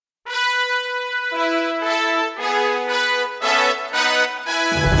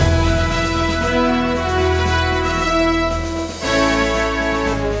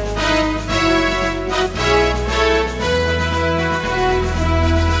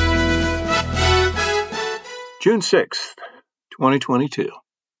June 6th, 2022.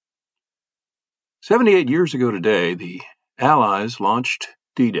 78 years ago today, the Allies launched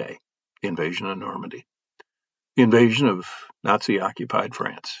D-Day, the invasion of Normandy, the invasion of Nazi-occupied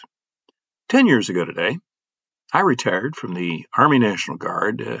France. 10 years ago today, I retired from the Army National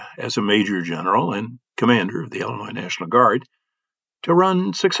Guard as a Major General and Commander of the Illinois National Guard to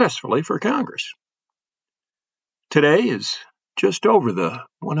run successfully for Congress. Today is just over the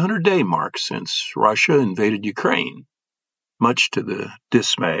 100-day mark since Russia invaded Ukraine, much to the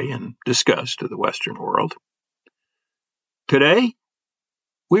dismay and disgust of the Western world. Today,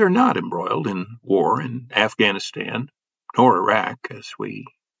 we are not embroiled in war in Afghanistan nor Iraq as we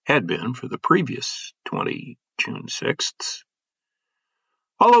had been for the previous 20 June 6ths.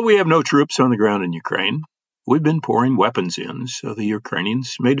 Although we have no troops on the ground in Ukraine, we've been pouring weapons in so the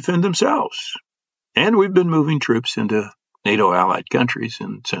Ukrainians may defend themselves, and we've been moving troops into NATO-allied countries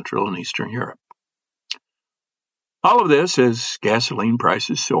in Central and Eastern Europe. All of this as gasoline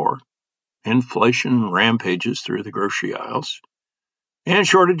prices soar, inflation rampages through the grocery aisles, and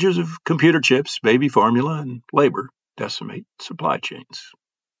shortages of computer chips, baby formula, and labor decimate supply chains.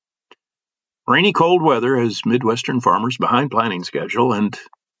 Rainy, cold weather has Midwestern farmers behind planting schedule, and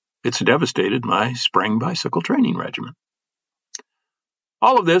it's devastated my spring bicycle training regimen.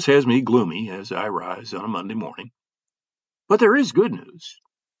 All of this has me gloomy as I rise on a Monday morning. But there is good news.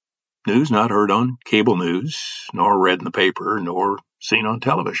 News not heard on cable news, nor read in the paper, nor seen on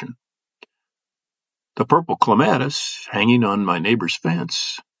television. The purple clematis hanging on my neighbor's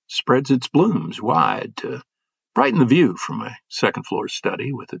fence spreads its blooms wide to brighten the view from my second-floor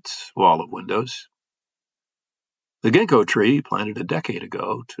study with its wall of windows. The ginkgo tree planted a decade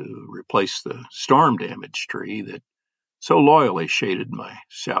ago to replace the storm-damaged tree that so loyally shaded my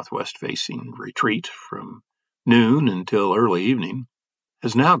southwest-facing retreat from noon until early evening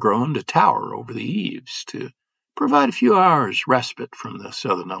has now grown to tower over the eaves to provide a few hours respite from the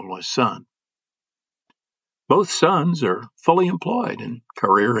southern Illinois sun. Both sons are fully employed in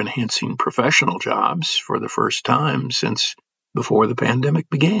career-enhancing professional jobs for the first time since before the pandemic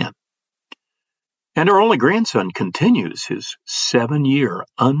began. And our only grandson continues his 7-year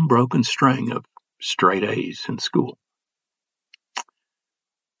unbroken string of straight A's in school.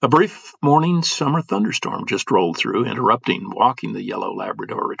 A brief morning summer thunderstorm just rolled through, interrupting walking the yellow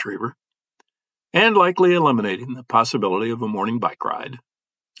Labrador retriever, and likely eliminating the possibility of a morning bike ride,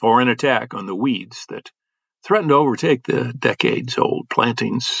 or an attack on the weeds that threatened to overtake the decades-old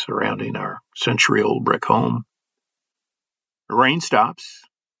plantings surrounding our century-old brick home. The rain stops,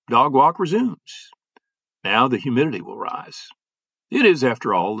 dog walk resumes. Now the humidity will rise. It is,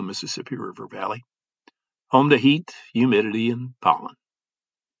 after all, the Mississippi River Valley, home to heat, humidity, and pollen.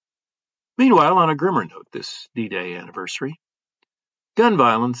 Meanwhile, on a grimmer note this D-Day anniversary, gun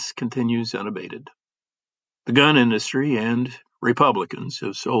violence continues unabated. The gun industry and Republicans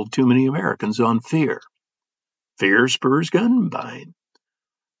have sold too many Americans on fear. Fear spurs gun buying.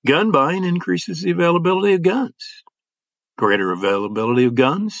 Gun buying increases the availability of guns. Greater availability of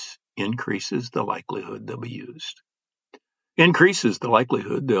guns increases the likelihood they'll be used. Increases the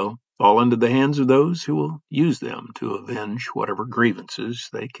likelihood they'll fall into the hands of those who will use them to avenge whatever grievances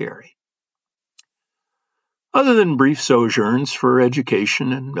they carry. Other than brief sojourns for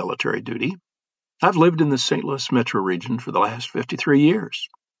education and military duty, I've lived in the St. Louis metro region for the last 53 years.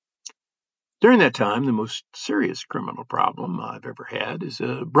 During that time, the most serious criminal problem I've ever had is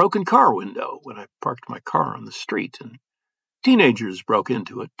a broken car window when I parked my car on the street and teenagers broke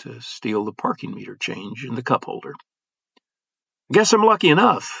into it to steal the parking meter change in the cup holder. I guess I'm lucky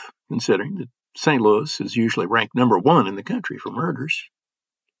enough, considering that St. Louis is usually ranked number 1 in the country for murders.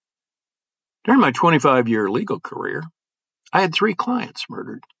 During my 25-year legal career, I had 3 clients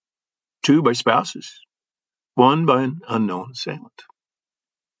murdered, 2 by spouses, 1 by an unknown assailant.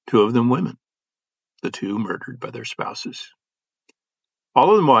 2 of them women, the 2 murdered by their spouses. All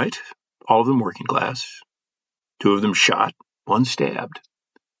of them white, all of them working class, 2 of them shot, 1 stabbed.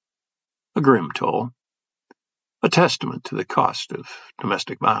 A grim toll, a testament to the cost of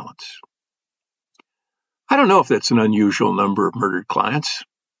domestic violence. I don't know if that's an unusual number of murdered clients.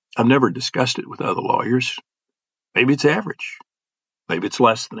 I've never discussed it with other lawyers. Maybe it's average. Maybe it's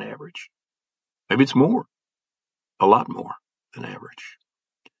less than average. Maybe it's more, a lot more than average.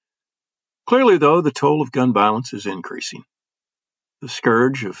 Clearly, though, the toll of gun violence is increasing. The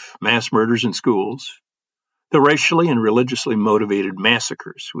scourge of mass murders in schools, the racially and religiously motivated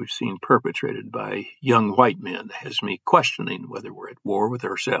massacres we've seen perpetrated by young white men has me questioning whether we're at war with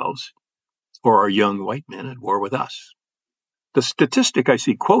ourselves or are young white men at war with us. The statistic I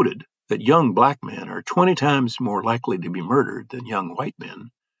see quoted that young black men are 20 times more likely to be murdered than young white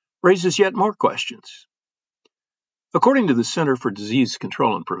men raises yet more questions. According to the Center for Disease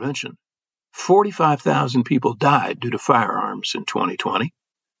Control and Prevention, 45,000 people died due to firearms in 2020.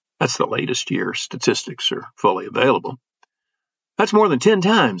 That's the latest year statistics are fully available. That's more than 10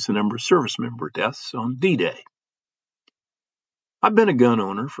 times the number of service member deaths on D-Day. I've been a gun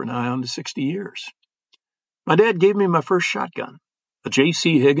owner for nigh on to 60 years. My dad gave me my first shotgun, a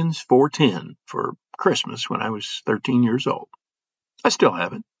J.C. Higgins 410, for Christmas when I was 13 years old. I still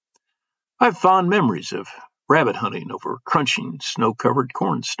have it. I have fond memories of rabbit hunting over crunching snow-covered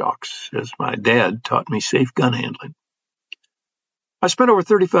corn stalks as my dad taught me safe gun handling. I spent over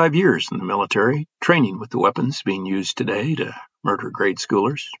 35 years in the military, training with the weapons being used today to murder grade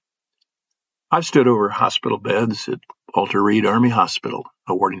schoolers. I've stood over hospital beds at Walter Reed Army Hospital,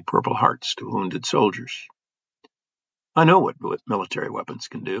 awarding Purple Hearts to wounded soldiers. I know what military weapons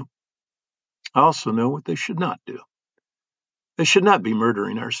can do. I also know what they should not do. They should not be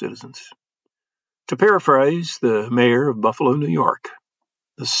murdering our citizens. To paraphrase the mayor of Buffalo, New York,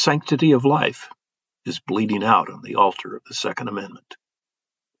 the sanctity of life is bleeding out on the altar of the Second Amendment.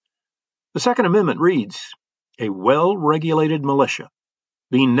 The Second Amendment reads, "A well-regulated militia,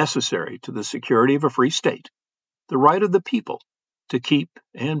 being necessary to the security of a free state, the right of the people to keep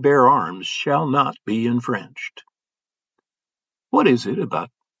and bear arms shall not be infringed." What is it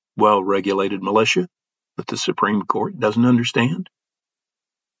about well-regulated militia that the Supreme Court doesn't understand?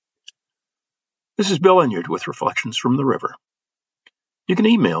 This is Bill Enyart with Reflections from the River. You can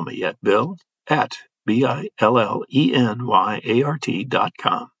email me at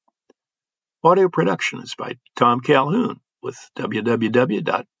bill@BILLENYART.com. Audio production is by Tom Calhoun with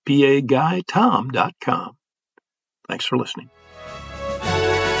www.paguytom.com. Thanks for listening.